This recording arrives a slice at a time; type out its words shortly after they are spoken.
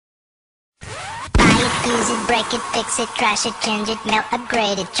fuse it, break it, fix it, crash it, change it, melt,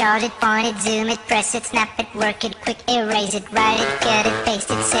 upgrade it, charge it, point it, zoom it, press it, snap it, work it, quick erase it, write it, cut it,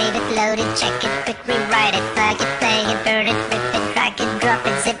 paste it, save it, load it, check it, quick rewrite it, plug it, play it, burn it, rip it, drag it, drop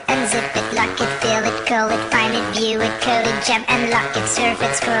it, zip unzip it, lock it, fill it, call it, find it, view it, code it, jump and lock it, surf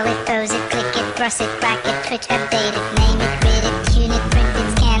it, scroll it, pose it, click it, cross it, crack it, twitch, update it, name it, read it, tune it, print it,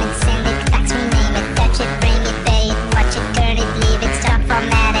 scan it, send it, fax, rename it, touch it, bring it, pay it, watch it, turn it, leave it, stop,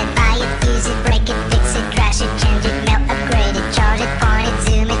 format it, buy it, use it, break it, fix it, crash it, change it, melt, upgrade it, charge it, point it,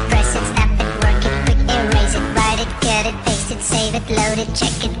 zoom it, press it, snap it, work it, quick erase it, write it, cut it, paste it, save it, load it,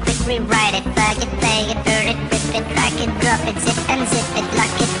 check it, quick rewrite it, plug it, play it, burn it, rip it, drag it, drop it, zip unzip it,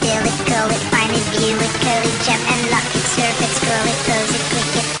 lock it, fill it, call it, find it, view it, code it, jump and lock it, surf it, scroll it, pose it,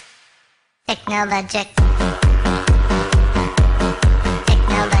 click it. Technologic.